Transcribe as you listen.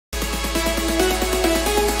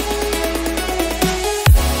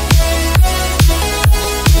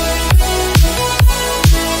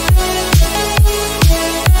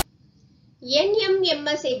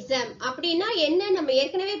அப்படின்னா என்ன நம்ம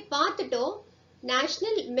ஏற்கனவே பார்த்துட்டோம்.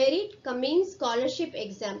 நேஷனல் Merit-cum-Means ஸ்காலர்ஷிப்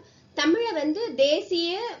எக்ஸாம், தமிழ்ல வந்து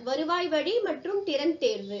தேசிய வருவாய் வழி மற்றும் திறன்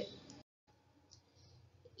தேர்வு.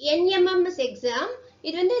 Nmms எக்ஸாம்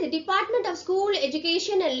இது வந்து department of school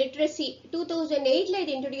education and literacy 2008ல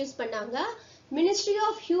இது இன்ட்ரோடியூஸ் பண்ணாங்க. Ministry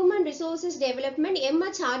of human resources development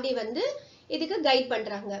MHRD வந்து இதுக்கு கைட்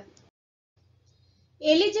பண்றாங்க.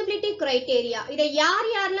 எலிஜிபிலிட்டி கிரைட்டேரியா இதை யார்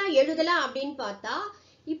யாரெல்லாம் எழுதலாம் அப்படின்னு பார்த்தா,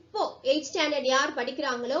 இப்போ 8th ஸ்டாண்டர்ட் யார்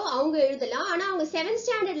படிக்கிறாங்களோ அவங்க எழுதலாம். ஆனா அவங்க 7th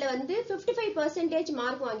ஸ்டாண்டர்ட்ல வந்து 55%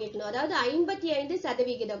 மார்க் வாங்கிக்கணும், அதாவது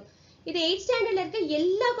 55%. இது 8th ஸ்டாண்டர்ட்ல இருக்க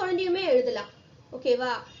எல்லா குழந்தையுமே எழுதலாம்.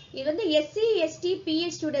 ஓகேவா? இது வந்து SC ST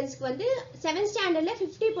PH ஸ்டூடெண்ட்ஸ்க்கு வந்து 7th ஸ்டாண்டர்ட்ல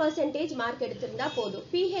 50% மார்க் எடுத்திருந்தா போதும்.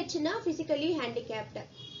 PHனா பிசிக்கலி ஹேண்டிகேப்ட்.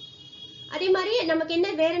 அதே மாதிரி நமக்கு என்ன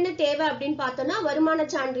வேற என்ன தேவை அப்படின்னு பார்த்தோம்னா, வருமான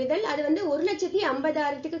சான்றிதழ் அது வந்து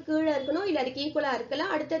 1,50,000க்கு கீழே இருக்கணும், இல்ல அதுக்கு ஈக்குவலா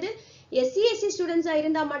இருக்கலாம். அடுத்தது SC SC ஸ்டூடெண்ட்ஸா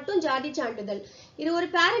இருந்தா மட்டும் ஜாதி சான்றிதழ். இது ஒரு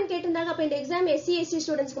பேரண்ட் கேட்டிருந்தாங்க, அப்ப இந்த எக்ஸாம் SC SC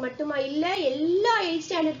ஸ்டூடெண்ட்ஸ்க்கு மட்டுமா? இல்ல, எல்லா 8th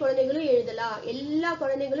ஸ்டாண்டர்ட் குழந்தைகளும் எழுதலாம், எல்லா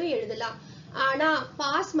குழந்தைகளும் எழுதலாம். ஆனா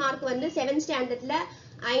பாஸ் மார்க் வந்து 7th ஸ்டாண்டர்ட்ல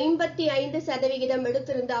 55%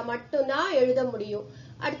 எடுத்திருந்தா மட்டும்தான் எழுத முடியும்.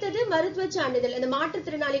 அடுத்தது மருத்துவ சான்றிதழ், அந்த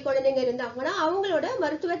மாற்றுத்திறனாளி குழந்தைங்க இருந்தாங்கன்னா அவங்களோட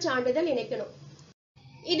மருத்துவ சான்றிதழ் இணைக்கணும்.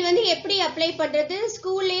 இது வந்து எப்படி அப்ளை பண்றது?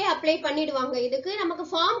 ஸ்கூல்லயே அப்ளை பண்ணிடுவாங்க. இதுக்கு நமக்கு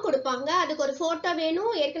ஃபார்ம் கொடுப்பாங்க, அதுக்கு ஒரு போட்டோ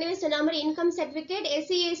வேணும். ஏற்கனவே சொன்ன மாதிரி இன்கம் சர்டிபிகேட்,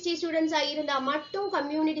 SC ST ஸ்டூடெண்ட்ஸா இருந்தா மட்டும்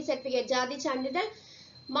கம்யூனிட்டி சர்டிபிகேட் ஜாதி சான்றிதழ்,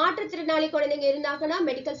 மாற்றுத்திறனாளி குழந்தைங்க இருந்தாங்கன்னா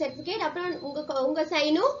மெடிக்கல் சர்டிபிகேட், அப்புறம் உங்க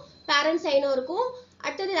சைனும் பேரண்ட் சைனும் இருக்கும்.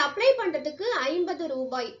 அடுத்தது அப்ளை பண்றதுக்கு 50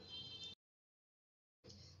 ரூபாய்.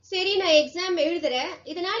 சரி, நான் எக்ஸாம் எழுதுறேன்,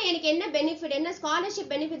 இதனால எனக்கு என்ன பெனிஃபிட், என்ன ஸ்காலர்ஷிப்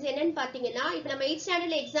பெனிஃபிட்ஸ் என்னன்னு பாத்தீங்கன்னா, இப்ப நம்ம 8th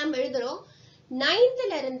ஸ்டாண்டர்ட்ல எக்ஸாம் எழுதுறோம்.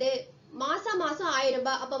 9thல இருந்து மாசம் 1000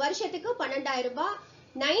 ரூபாய், அப்ப வருஷத்துக்கு 12,000 ரூபாய்.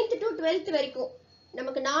 9th to 12th வரைக்கும்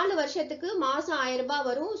நமக்கு 4 வருஷத்துக்கு மாசம் 1000 ரூபாய்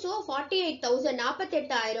வரும். சோ 48,000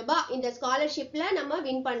 48,000 ரூபாய் இந்த ஸ்காலர்ஷிப்ல நம்ம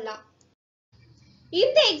வின் பண்ணலாம்.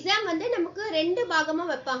 இந்த எக்ஸாம் வந்து நமக்கு 2 பாகமா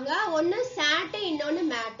வைப்பாங்க. ஒன்னு SAT, இன்னொன்னு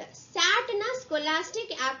MAT. SATனா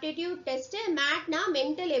ஸ்கோலாஸ்டிக் aptitude test, MATனா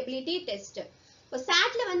mental ability test. இப்போ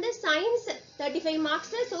SATல வந்து science 35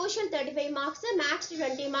 marks, social 35 marks, maths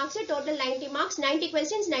 20 marks, total 90 marks, 90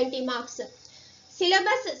 questions 90 marks.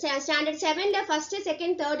 Syllabus standard 7ல first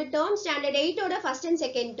second third term, standard 8ஓட first and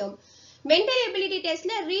second term. Mental ability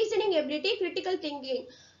டெஸ்ட்ல reasoning ability, critical thinking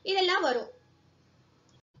இதெல்லாம் வரும்.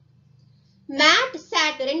 MAT,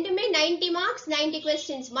 SAT ரெண்டுமே 90 marks 90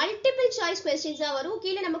 questions, multiple choice கொஸ்டின்ஸா வரும்.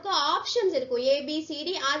 கீழே நமக்கு options இருக்கும் ABCD,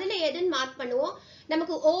 அதுல எதுன்னு மார்க் பண்ணுவோம்.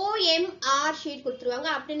 நமக்கு OMR ஷீட் கொடுத்துருவாங்க.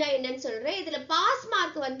 அப்படின்னா என்னன்னு சொல்றேன். இதுல பாஸ்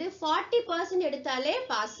மார்க் வந்து 40% எடுத்தாலே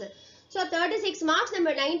பாஸ். ஸோ 36 மார்க்ஸ்,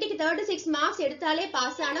 நம்ம 90க்கு 36 மார்க்ஸ் எடுத்தாலே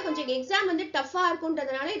பாஸ். ஆனா கொஞ்சம் எக்ஸாம் வந்து டஃபா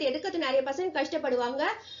இருக்குன்றதுனால இது எடுக்கிறது நிறைய பசங்க கஷ்டப்படுவாங்க.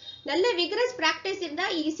 நல்ல விகரஸ் பிராக்டிஸ் இருந்தா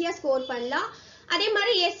ஈஸியா ஸ்கோர் பண்ணலாம். அதே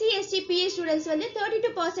மாதிரி SC ST PH ஸ்டூடெண்ட்ஸ் வந்து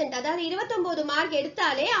 32%, அதாவது 29 மார்க்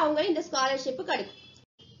எடுத்தாலே அவங்க இந்த ஸ்காலர்ஷிப் கிடைக்கும்.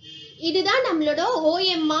 இதுதான் நம்மளோட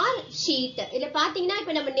OMR ஷீட். இதுல பாத்தீங்கன்னா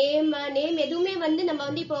இப்ப நம்ம நேம் எதுவுமே வந்து நம்ம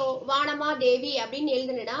வந்து இப்போ வானமா தேவி அப்படின்னு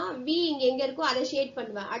எழுதுனா V இங்க எங்க இருக்கோ அதை ஷேட்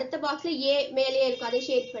பண்ணுவேன். அடுத்த பாக்ஸ்ல A மேலேயே இருக்கும், அதை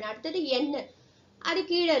ஷேட் பண்ணுவேன். அடுத்தது N அது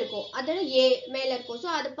கீழே இருக்கும், அதோட A மேல இருக்கும். ஸோ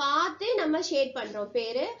அதை பார்த்து நம்ம ஷேட் பண்றோம்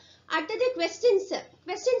பேரு. அடுத்தது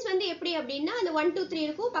கொஸ்டின்ஸ் வந்து எப்படி அப்படின்னா அந்த 1 2 3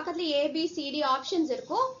 இருக்கும், பக்கத்துல ABCD ஆப்ஷன்ஸ்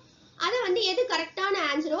இருக்கும். அதை வந்து எது கரெக்டான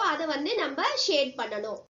ஆன்சரோ அதை வந்து நம்ம ஷேட்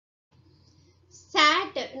பண்ணணும்.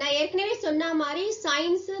 SAT நான் ஏற்கனவே சொன்ன மாதிரி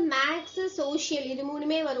சயின்ஸ், மேத்ஸ், சோஷியல் இது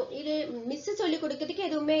மூணுமே வரும். இது மிஸ் சொல்லி கொடுக்கறதுக்கு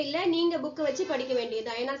எதுவுமே இல்லை, நீங்க புக் வச்சு படிக்க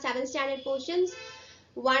வேண்டியதுதான். ஏன்னா 7th standard portions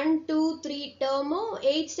 1 2 3 டேர்மும்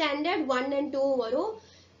 8th standard 1 and 2 வரும்.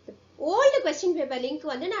 ஓல்டு கொஸ்டின் பேப்பர் லிங்க்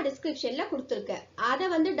வந்து நான் டிஸ்கிரிப்ஷன்ல கொடுத்துருக்கேன், அதை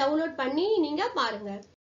வந்து டவுன்லோட் பண்ணி நீங்க பாருங்க.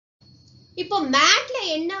 இப்போ மேத்ல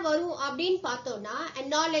என்ன வரும் அப்படின்னு பார்த்தோம்னா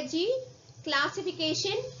analogy,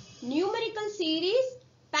 classification, numerical series,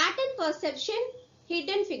 pattern perception,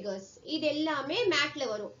 hidden figures இது எல்லாமே மேத்ல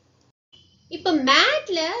வரும். இப்போ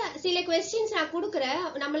மேத்ல சில கொஸ்டின்ஸ் நான் கொடுக்குறேன்,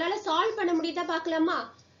 நம்மளால சால்வ் பண்ண முடியுதா பார்க்கலாமா?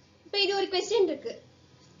 இப்போ இது ஒரு கொஸ்டின் இருக்கு,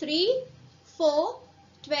 3 4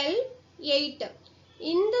 12 8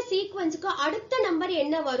 இந்த சீக்வன்ஸுக்கு அடுத்த நம்பர்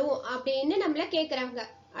என்ன வரும் அப்படின்னு நம்மள கேக்குறாங்க.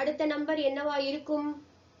 அடுத்த நம்பர் என்னவா இருக்கும்?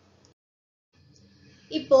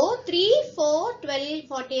 இப்போ 3 4 12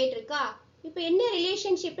 48 இருக்கா? இப்போ என்ன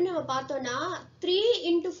ரிலேஷன்ஷிப் நம்ம பார்த்தோம்னா 3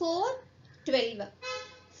 into 4 12,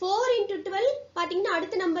 4 into 12 பாத்தீங்கன்னா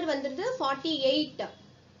அடுத்த நம்பர் வந்துருது 48.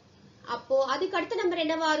 அப்போ அதுக்கு அடுத்த நம்பர்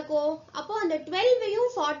என்னவா இருக்கும்? அப்போ அந்த 12ஐயும்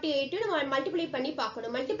 48 நம்ம மல்டிப்ளை பண்ணி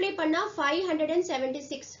பார்க்கணும். மல்டிப்ளை பண்ணா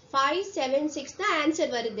 576, 576 தான்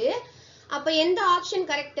ஆன்சர் வருது. அப்ப எந்த ஆப்ஷன்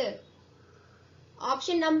கரெக்ட்?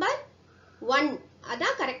 ஆப்ஷன் நம்பர் 1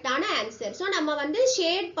 அதான் கரெக்டான ஆன்சர். சோ நம்ம வந்து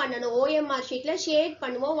ஷேட் பண்ணனும். OMR ஷீட்ல ஷேட்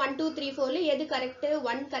பண்ணுவோம். 1 2 3 4ல எது கரெக்ட்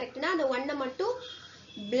 1 கரெக்ட்னா அந்த 1 மட்டும்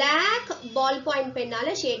black ball point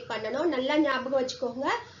பென்னால ஷேட் பண்ணனும். நல்லா ஞாபகம் வச்சுக்கோங்க.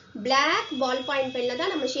 black ball point பென்ல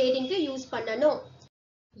தான் நம்ம ஷேடிங்க்கு யூஸ் பண்ணனும்.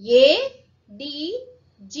 A D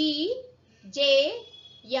G J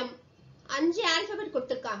M 5 alphabet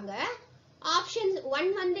கொடுத்திருக்காங்க. ஆப்ஷன்ஸ்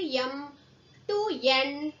 1 வந்து M, 2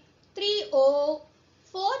 N, 3 O,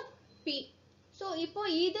 4 P. So இப்போ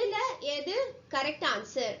இதுல எது கரெக்ட்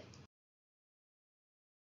ஆன்சர்?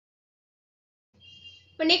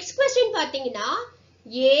 இப்போ நெக்ஸ்ட் क्वेश्चन பாத்தீங்கன்னா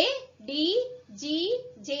A D G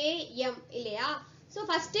J M இல்லையா? சோ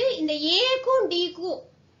ஃபர்ஸ்ட் இந்த A க்கும் D க்கும்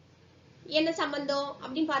என்ன சம்பந்தம்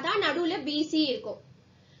அப்படினு பார்த்தா நடுவுல BC இருக்கும்.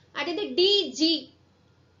 அடுத்து DG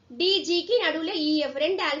DG க்கு நடுவுல EF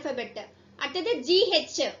ரெண்டு ஆல்பபெட். அடுத்து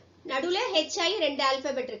GH நடுவுல HI ரெண்டு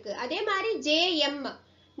ஆல்பபெட் இருக்கு. அதே மாதிரி JM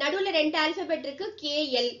நடுவுல ரெண்டு ஆல்பபெட் இருக்கு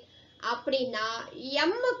KL. அப்படினா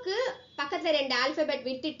M க்கு பக்கத்துல ரெண்டு ஆல்பபெட்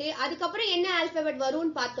விட்டுட்டு அதுக்கு அப்புறம் என்ன ஆல்பபெட்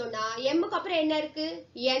வரும்னு பார்த்தோம்னா M க்கு அப்புறம் என்ன இருக்கு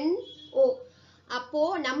NO. அப்போ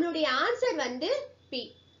நம்மளுடைய ஆன்சர் வந்து P.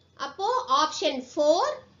 அப்போ option 4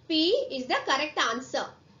 P is the correct answer.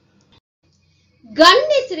 Gun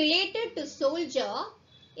is related to soldier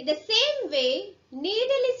in the same way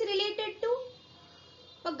needle is related to.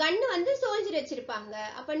 அப்ப gun வந்து soldier வச்சிருப்பாங்க.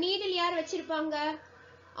 அப்ப needle யார் வச்சிருப்பாங்க?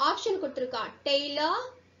 Option கொடுத்திருக்கான். Taylor,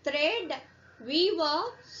 thread, viewer,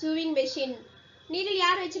 sewing machine. needle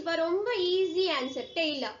யார் வச்சிருப்பா? ரொம்ப easy answer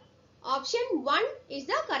Taylor. Option 1 is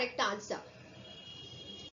the correct answer.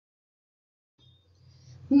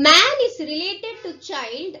 Man is related to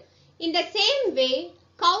child in the same way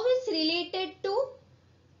cow is related to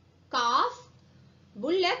calf,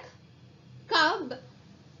 bullock, cub,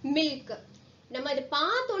 milk. நம்ம இது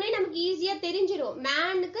பார்த்தோனே நமக்கு ஈஸியா தெரிஞ்சிரும்.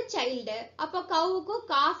 மேனுக்கு child, அப்ப கவுக்கு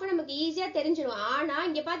காஃப் நமக்கு ஈஸியா தெரிஞ்சிரும். ஆனா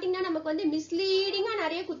இங்க பாத்தீங்கன்னா நமக்கு வந்து மிஸ்லீடிங்கா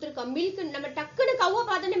நிறைய குடுத்துருக்கோம். மில்க் நம்ம டக்குன்னு கவ்வை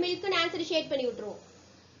பார்த்தோன்னே மில்க்னு ஆன்சர் ஷேட் பண்ணி விட்டுருவோம்.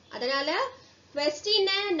 அதனால क्वेश्चन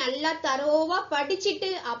நல்லா தரோவா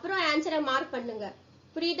படிச்சிட்டு அப்புறம் ஆன்சரை மார்க் பண்ணுங்க.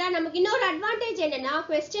 புரியுதா? நமக்கு இன்னொரு அட்வான்டேஜ் என்னன்னா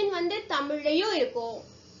क्वेश्चन வந்து தமிழ்லயும் இருக்கும்.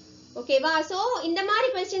 ஓகேவா? சோ இந்த மாதிரி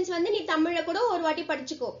क्वेश्चंस வந்து நீ தமிழ்ல கூட ஒரு வாட்டி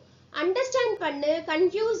படிச்சுக்கோ. அண்டர்ஸ்டாண்ட் பண்ணு,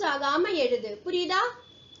 கன்ஃபியூஸ் ஆகாம எழுது. புரியுதா?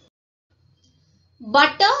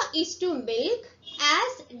 butter is to milk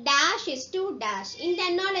as dash is to dash. இந்த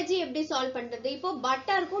analogy எப்படி சால்வ் பண்றது? இப்போ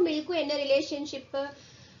பட்டருக்கும் மில்க்கும் என்ன ரிலேஷன்ஷிப்?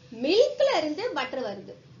 மில்க்ல இருந்து பட்டர்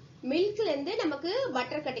வருது. மில்க்ல இருந்து நமக்கு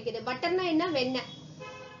பட்டர் கிடைக்குது. பட்டர்னா என்ன? வெண்ணெய்.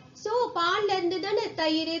 சோ பால்ல இருந்து தானே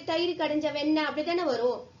தயிர், தயிர் கடைஞ்ச வெண்ணெய் அப்படிதானே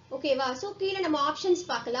வரும். ஓகேவா? சோ கீழ நம்ம ஆப்ஷன்ஸ்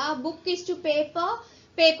பார்க்கலாம். book is to paper,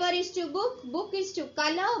 paper is to book, book is to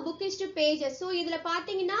color, book is to pages. So இதுல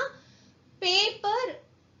பாத்தீங்கன்னா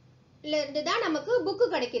பேப்பர்ல இருந்து தான் நமக்கு புக்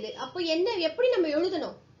கிடைக்குது. அப்போ என்ன எப்படி நம்ம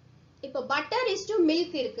எழுதணும்? இப்போ butter is to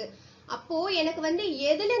milk இருக்கு. அப்போ எனக்கு வந்து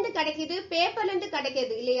எதுல இருந்து கிடைக்குது? பேப்பர்ல இருந்து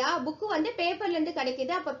கிடைக்குது இல்லையா? புக் வந்து பேப்பர்ல இருந்து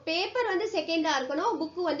கிடைக்குது. அப்ப பேப்பர் வந்து செகண்டா இருக்கணும்,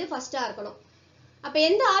 புக் வந்து ஃபர்ஸ்டா இருக்கணும். அப்ப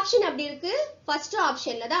எந்த ஆப்ஷன் அப்படி இருக்கு? ஃபர்ஸ்ட்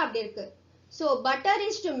ஆப்ஷன்ல தான் அப்படி இருக்கு. So butter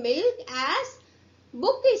is to milk as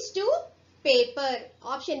book is to paper.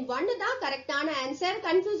 Option 1 தான் கரெக்டான ஆன்சர்.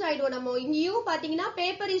 கன்ஃபியூஸ் ஆயிடுவோம் நம்ம. இங்கேயும் பாத்தீங்கன்னா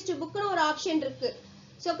பேப்பர் இஸ் டு புக்னு ஒரு ஆப்ஷன் இருக்கு.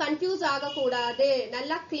 சோ கன்ஃபியூஸ் ஆக கூடாது.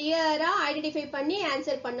 நல்லா கிளியரா ஐடென்டிஃபை பண்ணி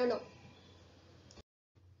ஆன்சர் பண்ணனும்.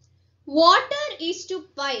 water is to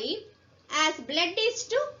pipe as blood is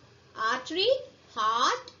to artery,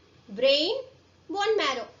 heart, brain, bone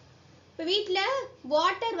marrow. இப்ப வீட்ல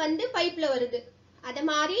வாட்டர் வந்து பைப்ல வருது. அத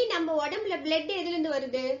மாதிரி நம்ம உடம்புல blood எதுல இருந்து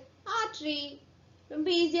வருது? ஆர்டரி. ரொம்ப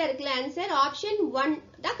ஈஸியா இருக்குல ஆன்சர். ஆப்ஷன் 1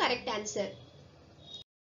 தான் correct answer.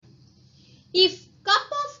 if cup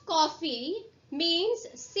of coffee means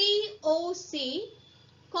COC,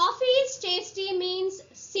 coffee is tasty means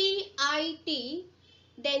CIT,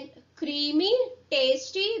 then creamy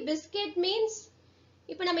tasty biscuit means.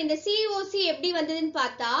 இப்போ நம்ம இந்த COC எப்படி வந்ததுன்னு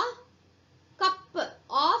பார்த்தா cup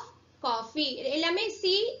of coffee எல்லாமே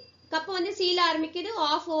C, கப் வந்து C ல ஆரம்பிக்குது,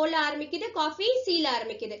 of O ல ஆரம்பிக்குது, coffee C ல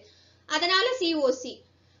ஆரம்பிக்குது. அதனால COC.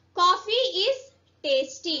 coffee is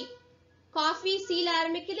tasty. coffee C ல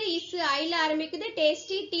ஆரம்பிக்குது, is I ல ஆரம்பிக்குது,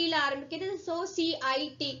 tasty T ல ஆரம்பிக்குது. so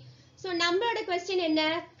CIT. so நம்மளோட क्वेश्चन என்ன?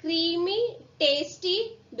 creamy tasty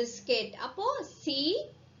biscuit. அப்போ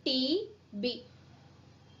CTB.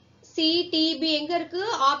 CTB எங்க இருக்கு?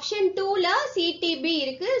 ஆப்ஷன் 2 ல CTB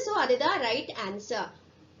இருக்கு. சோ அதுதான் ரைட் ஆன்சர்.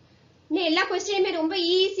 நீ எல்லா क्वेश्चनமே ரொம்ப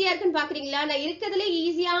ஈஸியா இருக்குன்னு பாக்குறீங்களா? நான் இருக்கிறதுல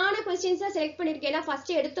ஈஸியான क्वेश्चंस செலக்ட் பண்ணிருக்கேன். ஏன்னா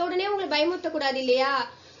ஃபர்ஸ்ட் எடுத்த உடனே உங்களை பயமுறுத்த கூடாது இல்லையா?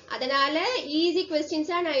 அதனால ஈஸி क्वेश्चंस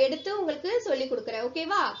நான் எடுத்து உங்களுக்கு சொல்லி கொடுக்கிறேன்.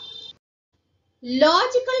 ஓகேவா?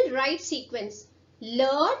 Logical right sequence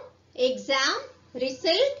learn, exam,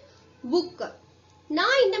 result, book.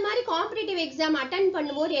 நான் இந்த மாதிரி காம்படிட்டிவ் எக்ஸாம் அட்டெண்ட்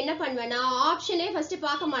பண்ணும்போது என்ன பண்ணுவேன், நான் ஆப்ஷனே ஃபர்ஸ்ட்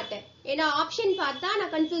பார்க்க மாட்டேன். ஏன்னா ஆப்ஷன் பார்த்தா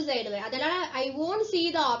நான் கன்ஃபியூஸ் ஆயிடுவேன். அதனால ஐ won't see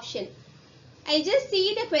the option. I just see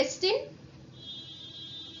the question,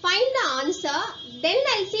 find the answer, then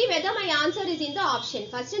I'll see whether my answer is in the option.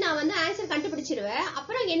 First நான் வந்து ஆன்சர் கண்டுபிடிச்சிருவேன்.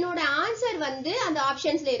 அப்புறம் என்னோட ஆன்சர் வந்து அந்த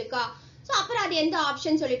ஆப்ஷன்ஸ்ல இருக்கா, ஸோ அப்புறம் அது எந்த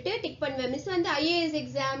ஆப்ஷன் சொல்லிட்டு டிக் பண்ணுவேன். மிஸ் வந்து ஐஏஎஸ்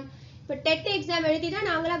எக்ஸாம், இப்போ டெட் எக்ஸாம் எழுதி தான்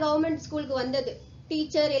நாங்களாம் கவர்மெண்ட் ஸ்கூலுக்கு வந்தது.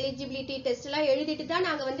 டீச்சர் எலிஜிபிலிட்டி டெஸ்ட் எல்லாம் எழுதிட்டு தான்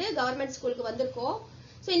நாங்கள் வந்து கவர்மெண்ட் ஸ்கூலுக்கு வந்திருக்கோம்.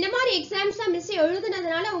 ஸோ இந்த மாதிரி எக்ஸாம்ஸ் தான் மிஸ்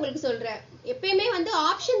எழுதுனதுனால உங்களுக்கு சொல்றேன். எப்பயுமே வந்து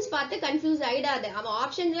ஆப்ஷன்ஸ் பார்த்து கன்ஃபியூஸ் ஆயிடாது. அவன்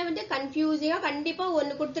ஆப்ஷன்ல வந்து கன்ஃபியூசிங்கா கண்டிப்பா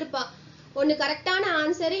ஒன்னு கொடுத்துருப்பான், ஒன்னு கரெக்டான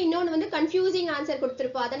ஆன்சர், இன்னொன்னு வந்து கன்ஃபியூசிங் ஆன்சர்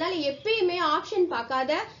கொடுத்துருப்பான். அதனால எப்பயுமே ஆப்ஷன்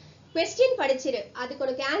பார்க்காத கொஸ்டின் படிச்சிரு. அதுக்கு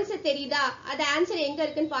உனக்கு ஆன்சர் தெரியுதா, அது ஆன்சர் எங்க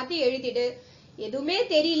இருக்குன்னு பார்த்து எழுதிடு. எதுவுமே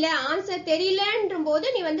தெரியல, ஆன்சர் தெரியலன்ற போது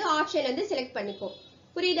நீ வந்து ஆப்ஷன்ல இருந்து செலக்ட் பண்ணிக்கோ.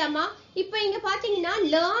 புரியுதாமா? இப்போ இங்க பாத்தீங்கன்னா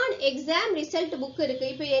லேர்ன் எக்ஸாம் ரிசல்ட் புக் இருக்கு.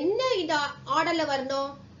 இப்போ என்ன இது ஆர்டர்ல வரணும்,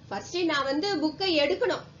 ஃபர்ஸ்ட் நான் வந்து புக்கை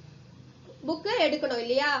எடுக்கணும்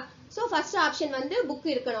இல்லையா? சோ ஃபர்ஸ்ட் ஆப்ஷன் வந்து புக்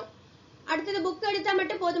இருக்கணும். அடுத்தது புக் எடுத்தா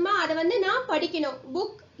மட்டும் போதுமா, அதை வந்து நான் படிக்கணும்.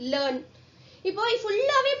 Book learn. இப்போ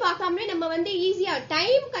ஃபுல்லாவே பார்க்காமலே நம்ம வந்து ஈஸியா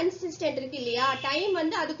டைம் கன்சிஸ்டன்ட் இருக்கு இல்லையா, டைம்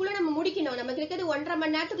வந்து அதுக்குள்ள நம்ம முடிக்கணும். நமக்கு இருக்கிறது 1.5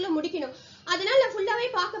 மணி நேரத்துக்குள்ள முடிக்கணும். அதனால நான் ஃபுல்லாவே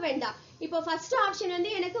பார்க்க வேண்டாம். இப்போ ஃபர்ஸ்ட் ஆப்ஷன்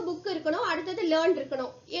வந்து எனக்கு புக் இருக்கணும், அடுத்தது லேர்ன்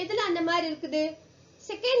இருக்கணும். எதுல அந்த மாதிரி இருக்குது,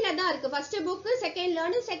 செகண்ட்ல தான் இருக்கு. First book, second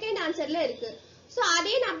learn, second ஆன்சர்ல இருக்கு. சோ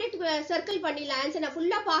அதே நான் அப்படியே சர்க்கிள் பண்ணிடலாம். ஆன்சர் நான்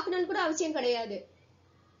ஃபுல்லா பார்க்கணும்னு கூட அவசியம் கிடையாது.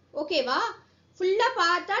 ஓகேவா? ஃபுல்லா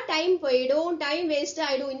பார்த்தா டைம் போயிடும், டைம் வேஸ்ட்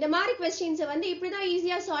ஆயிடும். இந்த மாதிரி क्वेश्चंस வந்து இப்படிதான்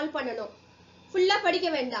ஈஸியா சால்வ் பண்ணணும். ஃபுல்லா படிக்க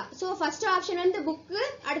வேண்டாம். சோ ஃபர்ஸ்ட் ஆப்ஷன் வந்து புக்,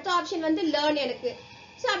 அடுத்த ஆப்ஷன் வந்து லேர்ன் எனக்கு.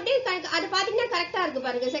 சோ அப்படியே அது பாத்தீங்கன்னா கரெக்டா இருக்கு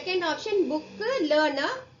பாருங்க. செகண்ட் ஆப்ஷன் புக், லேர்ன்,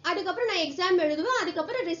 அதுக்கப்புறம் நான் எக்ஸாம் எழுதுவேன்,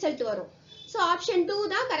 அதுக்கப்புறம் ரிசல்ட் வரும். சோ ஆப்ஷன் 2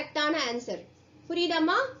 தான் கரெக்டான answer.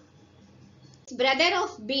 புரியுதாமா? Brother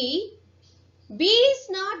of B, B is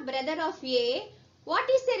not brother of A. What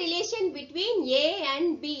is the relation between A and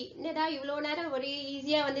B? என்னடா இவ்ளோ நேரம் ஒரே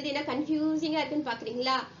ஈஸியா வந்தது, என்ன கன்ஃபியூசிங்கா இருக்குன்னு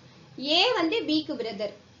பாக்குறீங்களா? A வந்து B க்கு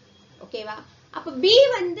பிரதர். ஓகேவா? அப்ப B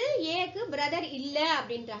வந்து A க்கு பிரதர் இல்ல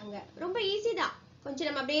அப்படின்றாங்க. ரொம்ப ஈஸி தான். கொஞ்சம்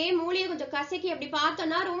நம்ம அப்படியே மூளையை கொஞ்சம் கசக்கி அப்படி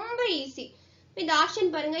பார்த்தோம்னா ரொம்ப ஈஸி. இந்த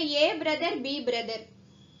ஆப்ஷன் பாருங்க, A பிரதர், B பிரதர்.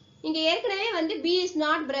 இங்க ஏற்கனவே வந்து B is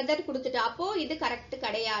not brother கொடுத்துட்டா, அப்போ இது கரெக்ட்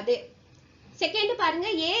கிடையாது. செகண்ட் பாருங்க,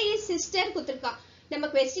 A is sister கொடுத்திருக்கா. நம்ம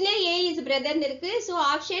क्वेश्चनே A is brother ன்னு இருக்கு. சோ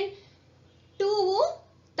ஆப்ஷன் 2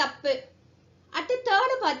 தப்பு. அடுத்து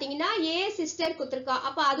தேர்ட் பாத்தீங்கன்னா A sister கொடுத்திருக்கா,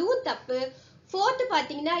 அப்ப அதுவும் தப்பு. ஃபோர்த்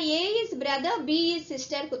பாத்தீங்கன்னா A is brother, B is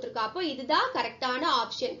sister கொடுத்திருக்கா, அப்ப இதுதான் கரெக்டான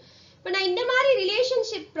ஆப்ஷன். இப்போ நான் இந்த மாதிரி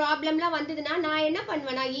ரிலேஷன்ஷிப் ப்ராப்ளம்லாம் வந்ததுன்னா நான் என்ன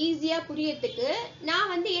பண்ணுவேன்னா, ஈஸியா புரியறதுக்கு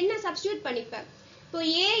நான் வந்து என்ன சப்ஸ்டிட்யூட் பண்ணிப்பேன். இப்போ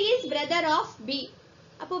A is brother of B,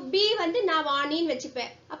 அப்போ B வந்து நான் வாணின்னு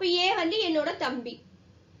வச்சுப்பேன். அப்போ A வந்து என்னோட தம்பி.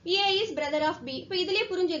 A is brother of B. இப்போ இதுலயே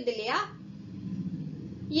புரிஞ்சிருது இல்லையா,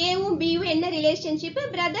 ஏவும் பியும் என்ன ரிலேஷன்ஷிப்,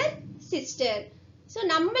 பிரதர் சிஸ்டர். சோ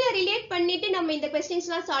நம்மள ரிலேட் பண்ணிட்டு நம்ம இந்த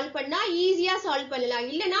क्वेश्चंसலாம் சால்வ் பண்ணா ஈஸியா சால்வ் பண்ணலாம்,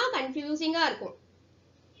 இல்லனா கன்ஃபியூசிங்கா இருக்கும்.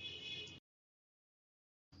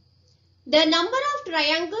 The number of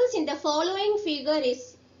triangles in the following figure is,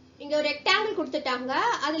 இங்க ஒரு ரெக்டாங்கிள் கொடுத்துட்டாங்க,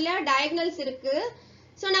 அதுல diagonals இருக்கு.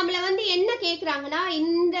 சோ நம்மள வந்து என்ன கேக்குறாங்கன்னா,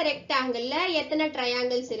 இந்த ரெக்டாங்கிள்ல எத்தனை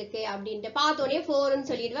ட்ரையாங்கிள்ஸ் இருக்கு அப்படின்ட்டு பார்த்தோனே 4 ன்னு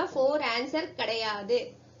சொல்லிடுவா. 4 ஆன்சர் கிடையாது.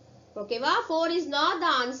 ஓகேவா? 4 is not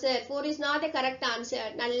the answer. 4 is not the correct answer.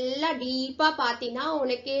 நல்லா டீப்பா பாத்தீங்கன்னா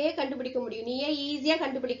உனக்கே கண்டுபிடிக்க முடியும். நீயே ஈஸியா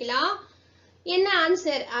கண்டுபிடிக்கலாம் என்ன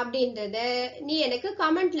ஆன்சர் அப்படின்றத. நீ எனக்கு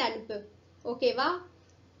கமெண்ட்ல அனுப்பு. ஓகேவா?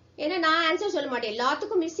 ஏன்னா நான் ஆன்சர் சொல்ல மாட்டேன்,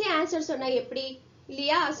 எல்லாத்துக்கும் மிஸ்ஸே ஆன்சர் சொன்னா எப்படி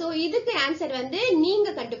இல்லையா? சோ இதுக்கு ஆன்சர் வந்து நீங்க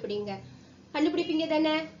கண்டுபிடிப்பீங்க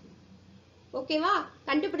தானே? ஓகேவா?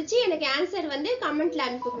 கண்டுபிடிச்சு எனக்கு ஆன்சர் வந்து கமெண்ட்ல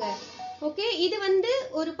அனுப்புங்க. ஓகே, இது வந்து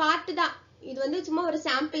ஒரு பார்ட் தான், இது வந்து சும்மா ஒரு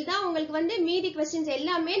சாம்பிள் தான். உங்களுக்கு வந்து மீதி क्वेश्चंस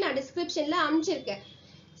எல்லாமே நான் டிஸ்கிரிப்ஷன்ல அனுப்பிச்சிருக்கேன்.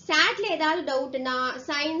 சாட்ல ஏதாவது டவுட்னா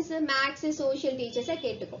சயின்ஸ், மேத்ஸ், சோஷியல் டீச்சர்ஸை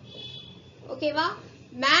கேட்டுக்கோ. ஓகேவா?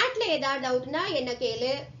 மேத்ல ஏதாவது டவுட்னா என்ன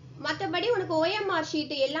கேளு. மத்தபடி உனக்கு OMR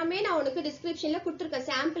ஷீட் எல்லாமே நான் உனக்கு டிஸ்கிரிப்ஷன்ல கொடுத்துருக்கேன்.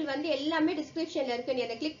 சாம்பிள் வந்து எல்லாமே டிஸ்கிரிப்ஷன்ல இருக்கு. நீ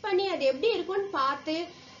அதை கிளிக் பண்ணி அது எப்படி இருக்கும்னு பார்த்து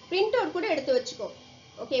பிரிண்ட் அவுட் கூட எடுத்து வச்சுக்கோ.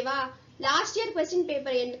 ஓகேவா? லாஸ்ட் இயர் क्वेश्चन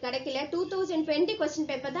பேப்பர் எனக்கு கிடைக்கல, 2020 क्वेश्चन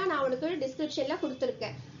பேப்பர் தான் நான் உனக்கு டிஸ்கிரிப்ஷன்ல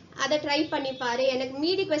கொடுத்துருக்கேன். அதை ட்ரை பண்ணி பாரு. எனக்கு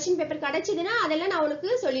மீதி क्वेश्चन பேப்பர் கிடைச்சதுன்னா அதெல்லாம் நான் உனக்கு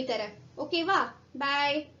சொல்லி தரேன். ஓகேவா?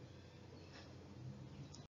 பை.